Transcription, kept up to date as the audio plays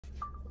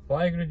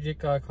Waheguru Ji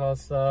ka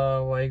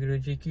Khalsa, Waheguru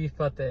Ji ki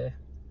Fateh.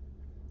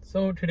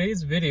 So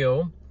today's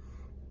video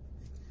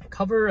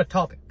cover a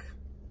topic,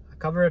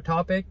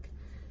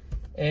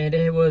 and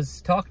it was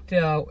talked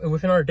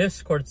within our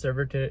Discord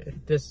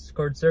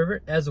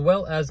server as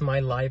well as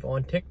my live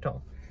on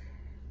TikTok.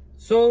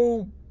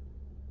 So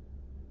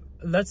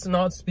let's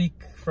not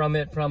speak from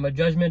it from a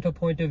judgmental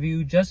point of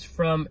view, just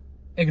from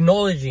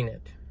acknowledging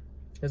it.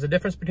 There's a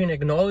difference between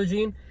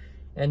acknowledging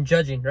and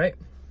judging, right?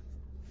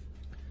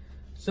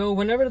 So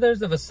whenever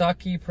there's a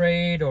Vasaikhi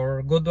parade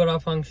or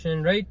Gurdwara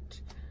function, right?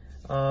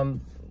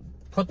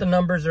 Put the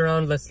numbers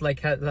around, let's like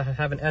have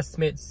an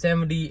estimate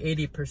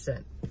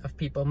 70-80% of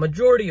people,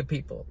 majority of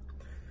people.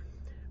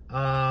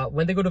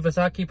 When they go to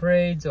Vasaikhi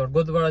parades or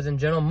Gurdwaras in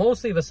general,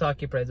 mostly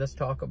Vasaikhi parades, let's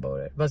talk about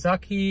it.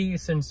 Vasaikhi,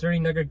 since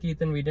during Nagar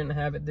Kirtan, we didn't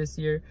have it this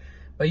year.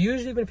 But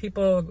usually when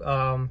people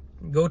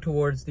go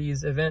towards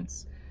these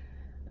events,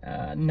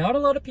 not a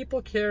lot of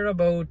people care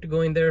about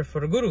going there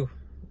for a guru.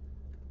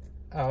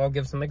 I'll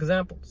give some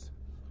examples.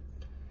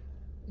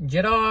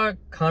 Jira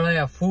khana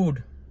ya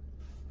food,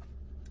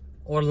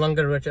 or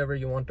langur, whichever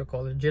you want to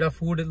call it. Jira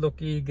food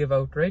loki give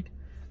out, right?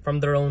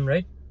 From their own,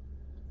 right?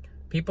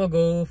 People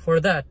go for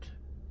that,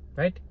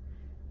 right?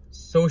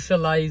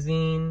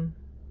 Socializing,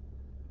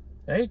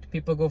 right?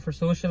 People go for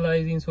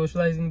socializing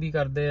bhi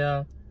karde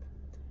hai.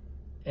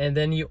 And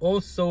then you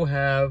also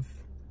have,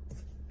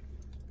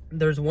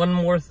 there's one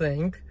more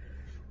thing,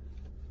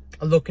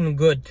 looking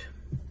good,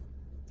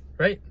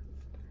 right?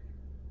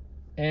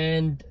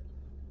 And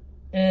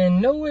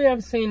no way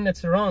I'm saying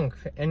that's wrong.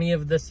 Any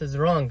of this is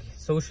wrong.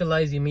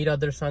 Socialize, you meet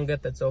other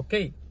sangat, that's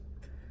okay.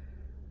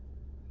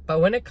 But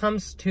when it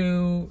comes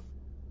to,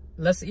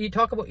 let's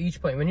talk about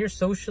each point. When you're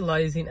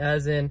socializing,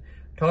 as in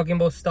talking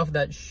about stuff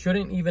that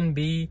shouldn't even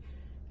be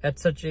at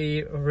such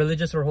a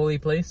religious or holy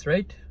place,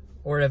 right?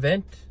 Or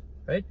event,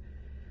 right?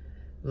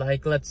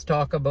 Like, let's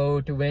talk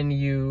about when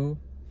you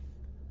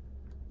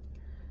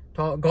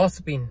talk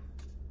gossiping,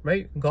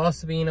 right?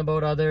 Gossiping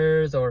about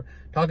others, or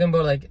talking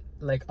about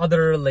like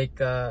other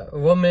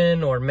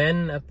women or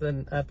men at the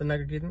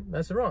Nagar Kirtan.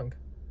 That's wrong.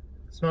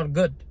 It's not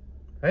good,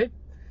 right?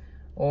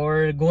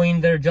 Or going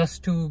there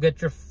just to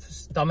get your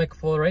stomach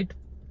full, right?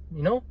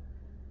 You know,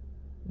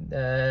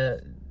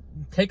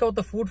 take out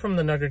the food from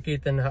the Nagar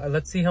Kirtan.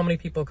 Let's see how many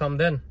people come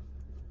then.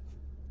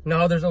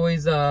 Now there's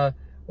always a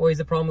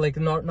problem, like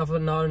not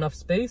enough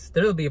space.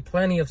 There will be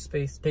plenty of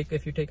space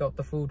if you take out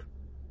the food.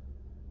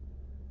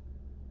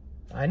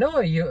 I know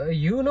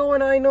you know,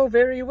 and I know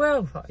very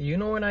well. You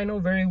know, and I know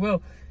very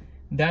well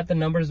that the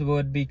numbers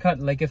would be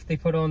cut. Like if they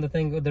put on the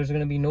thing, there's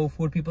gonna be no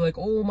food. People are like,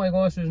 oh my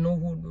gosh, there's no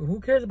food.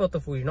 Who cares about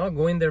the food? You're not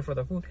going there for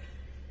the food.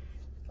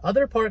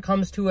 Other part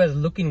comes to as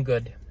looking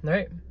good,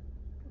 right?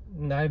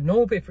 I have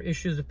no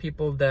issues with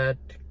people that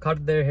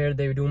cut their hair,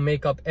 they do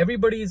makeup.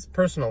 Everybody's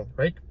personal,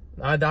 right?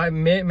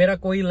 Mera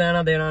koi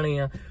lena dena nahi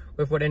hai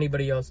with what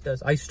anybody else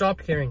does. I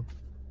stopped caring.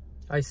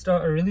 I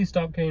really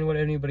stopped caring what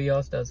anybody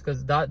else does,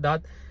 because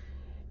that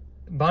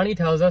Bani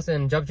tells us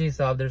in Japji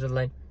Sahib, there's a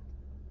line.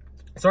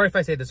 Sorry if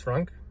I say this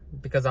wrong,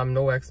 because I'm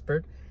no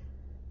expert.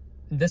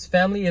 This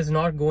family is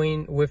not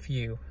going with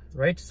you,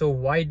 right? So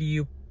why do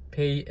you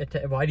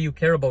why do you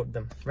care about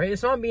them, right?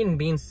 It's not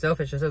being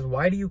selfish. It says,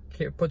 why do you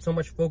put so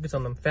much focus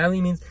on them?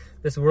 Family means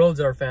this world's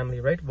our family,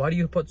 right? Why do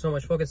you put so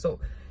much focus? So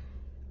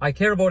I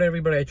care about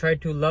everybody. I try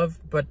to love,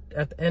 but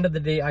at the end of the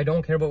day, I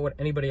don't care about what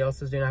anybody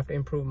else is doing. I have to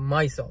improve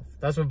myself.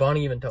 That's what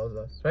Bani even tells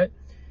us, right?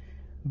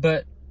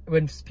 But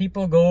when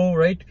people go,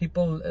 right,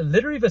 people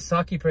literally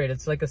Vasaikhi parade,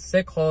 it's like a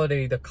Sikh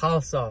holiday, the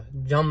Khalsa,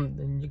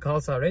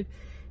 Khalsa, right?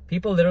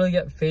 People literally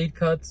get fade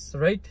cuts,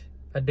 right,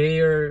 a day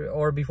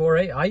or before,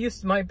 right? I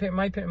used to,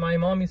 my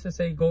mom used to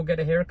say, go get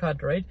a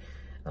haircut, right,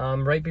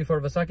 right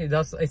before Vasaikhi.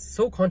 It's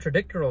so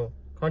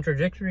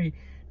contradictory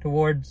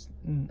towards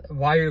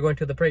why you're going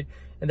to the parade.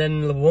 And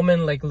then the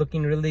woman like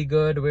looking really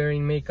good,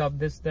 wearing makeup,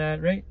 this,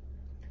 that, right?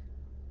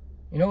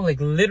 You know,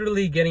 like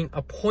literally getting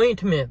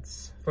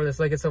appointments for this,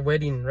 like it's a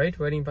wedding, right?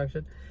 Wedding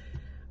function.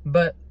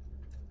 But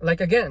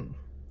like, again,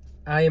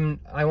 I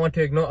want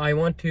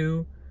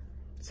to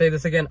say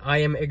this again. I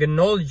am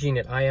acknowledging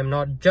it. I am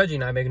not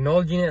judging. I'm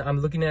acknowledging it. I'm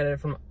looking at it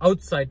from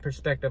outside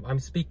perspective. I'm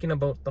speaking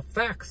about the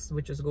facts,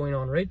 which is going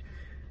on, right?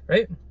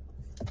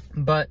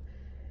 But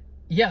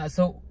yeah,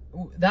 so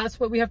that's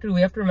what we have to do.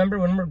 We have to remember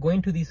when we're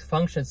going to these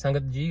functions,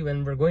 Sangat Ji,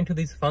 when we're going to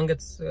these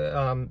fungats,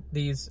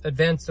 these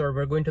events, or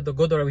we're going to the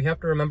Gurdwara, we have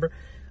to remember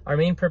our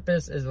main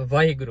purpose is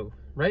Waheguru,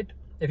 right?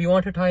 If you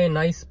want to tie a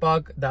nice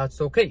pag, that's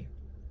okay.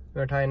 You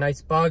want to tie a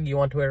nice pag, you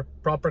want to wear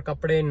proper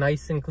kapde,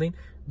 nice and clean,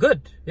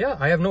 good. Yeah,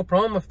 I have no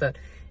problem with that.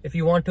 If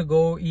you want to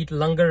go eat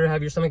langur,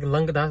 have your stomach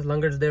langur, that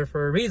langur's there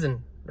for a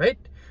reason, right?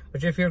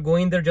 But if you're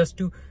going there just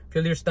to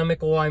fill your stomach,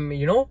 oh, I'm,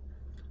 you know,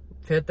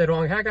 fit the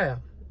wrong hagaya.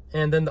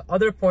 And then the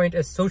other point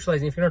is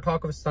socializing. If you're going to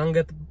talk with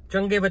sangat,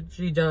 change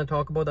bachi jana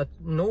talk about that,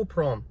 no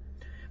problem.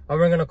 But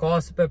we're going to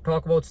gossip,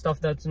 talk about stuff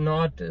that's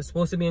not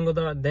supposed to be in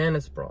Gurdwara, then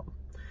it's problem.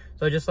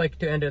 So I just like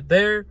to end it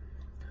there.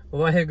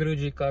 Waheguru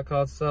Ji ka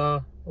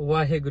Khalsa,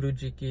 Waheguru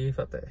Ji ki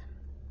Fateh.